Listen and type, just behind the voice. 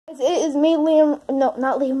It is me, Liam. No,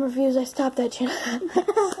 not Liam Reviews. I stopped that channel.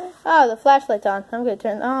 Oh, the flashlight's on. I'm gonna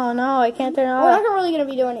turn. Oh no, I can't turn it off. We're not really gonna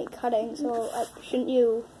be doing any cutting, so shouldn't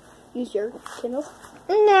you use your Kindle?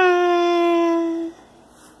 Nah.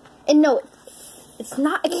 And no, it's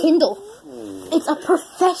not a Kindle. It's a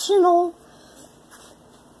professional,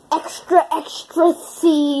 extra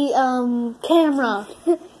C camera.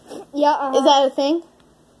 Yeah. Is that a thing?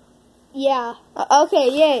 Yeah. Okay,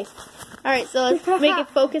 yay. Alright, so let's make it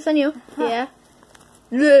focus on you. Yeah.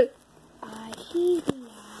 I'm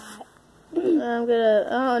gonna.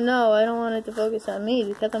 Oh no, I don't want it to focus on me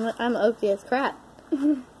because I'm ugly as crap.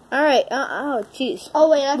 Alright, oh jeez. Oh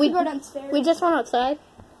wait, I have to go downstairs. We just went outside.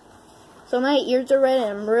 So my ears are red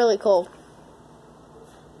and I'm really cold.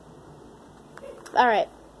 Alright.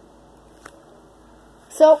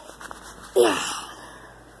 So, yeah.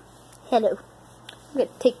 Hello. I'm gonna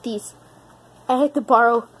take these. I had to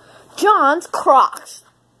borrow John's Crocs.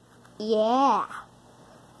 Yeah.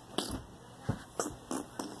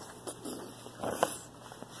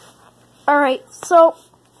 Alright, so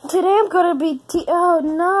today I'm gonna be oh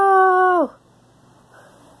no!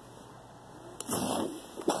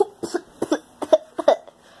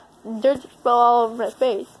 Dirt spill all over my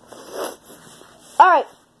face. Alright,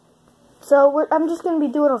 so I'm just gonna be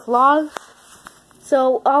doing a vlog.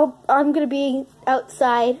 So I'm gonna be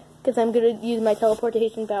outside because I'm gonna use my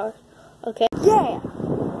teleportation power. Okay? Yeah!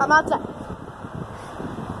 I'm outside.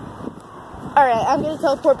 Alright, I'm gonna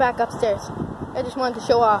teleport back upstairs. I just wanted to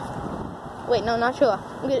show off. Wait, no, not show off.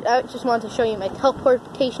 I just wanted to show you my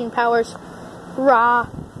teleportation powers. Rah.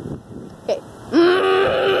 Okay.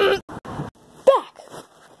 Back!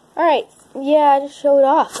 Alright, yeah, I just showed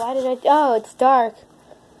off. Why did I? Oh, it's dark.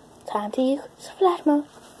 Time to use flash mode.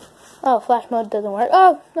 Oh, flash mode doesn't work.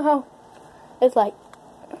 Oh, no. It's light.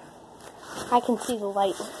 I can see the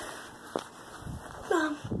light.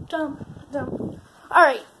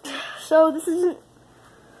 Alright, so this isn't.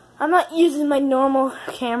 I'm not using my normal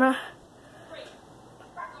camera.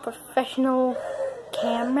 Professional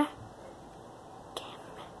camera.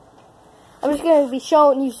 I'm just going to be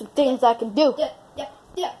showing you some things I can do.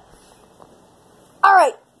 Yeah.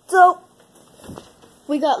 Alright, so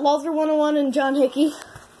we got ft.lolzer101 and John Hickey.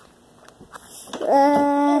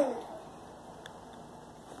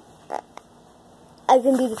 I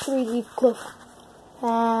can do the 3-leaf clover.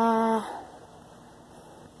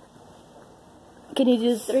 Can you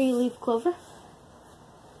do the 3-leaf clover?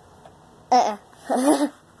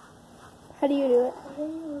 How do you do it? How are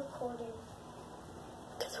you recording?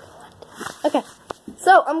 Okay,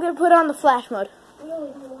 so I'm gonna put on the flash mode.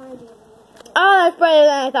 Really, no idea. Oh, that's brighter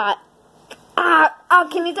than I thought. Oh,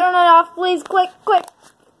 can you turn it off, please? Quick.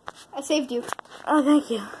 I saved you. Oh, thank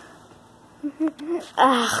you.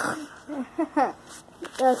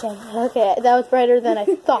 Okay, that was brighter than I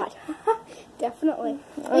thought. Definitely.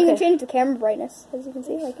 Okay. You can change the camera brightness, as you can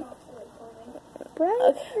see, like bright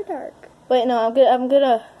or dark. Wait, no, I'm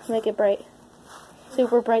gonna make it bright,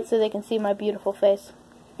 super bright, so they can see my beautiful face.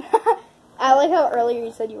 I like how earlier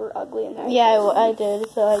you said you were ugly and that. Yeah, I did.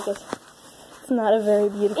 So I guess it's not a very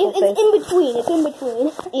beautiful face. It's in between. It's in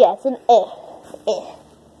between. Yeah, it's an eh.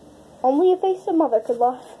 Only a face a mother could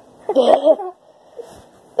love.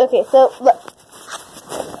 Okay, so look,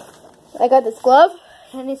 I got this glove.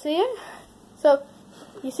 Can you see it? So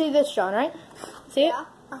you see this, John, right? See it? Yeah.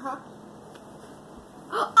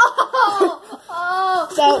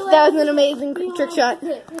 That was an amazing trick shot.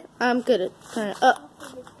 I'm good at turning it up.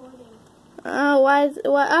 Oh,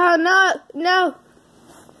 oh, no.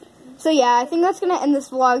 So yeah, I think that's gonna end this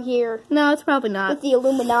vlog here. No, it's probably not. With the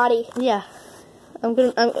Illuminati. Yeah.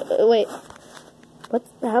 Wait.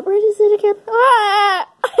 How bright is it again?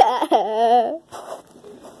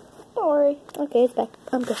 Don't worry. Okay, it's back.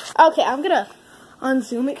 I'm good. Okay, I'm gonna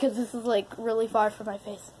unzoom it because this is like really far from my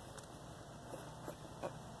face.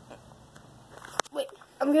 Wait,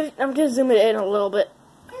 I'm gonna zoom it in a little bit.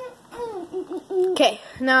 Okay,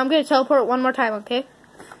 now I'm gonna teleport one more time, okay?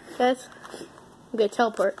 Guys, I'm gonna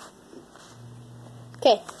teleport.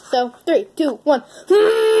 Okay, so 3, 2, 1.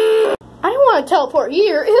 I don't want to teleport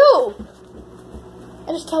here. Ew!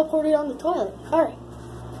 I just teleported on the toilet. Alright,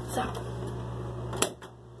 so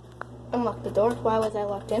unlock the door. Why was I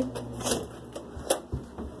locked in?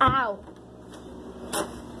 Ow!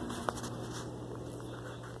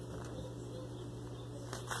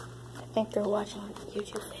 I think they're watching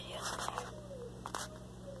YouTube videos.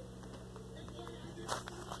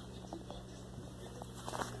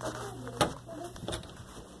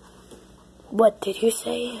 What did you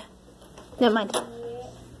say? Never mind. Okay,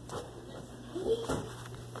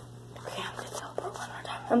 I'm gonna teleport one more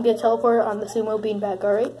time. I'm gonna teleport on the sumo beanbag,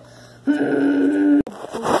 alright?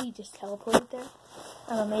 just teleported there.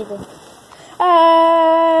 I'm amazing.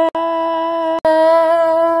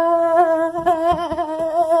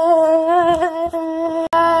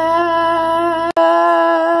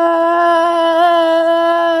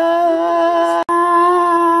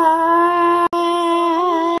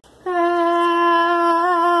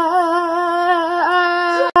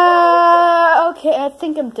 Okay, I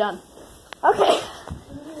think I'm done. Okay.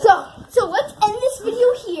 So let's end this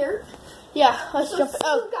video here. Yeah, let's jump. See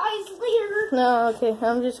you guys later. No, okay.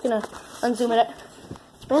 I'm just gonna unzoom it.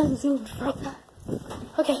 It's better than zoomed right now.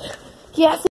 Okay. Yeah.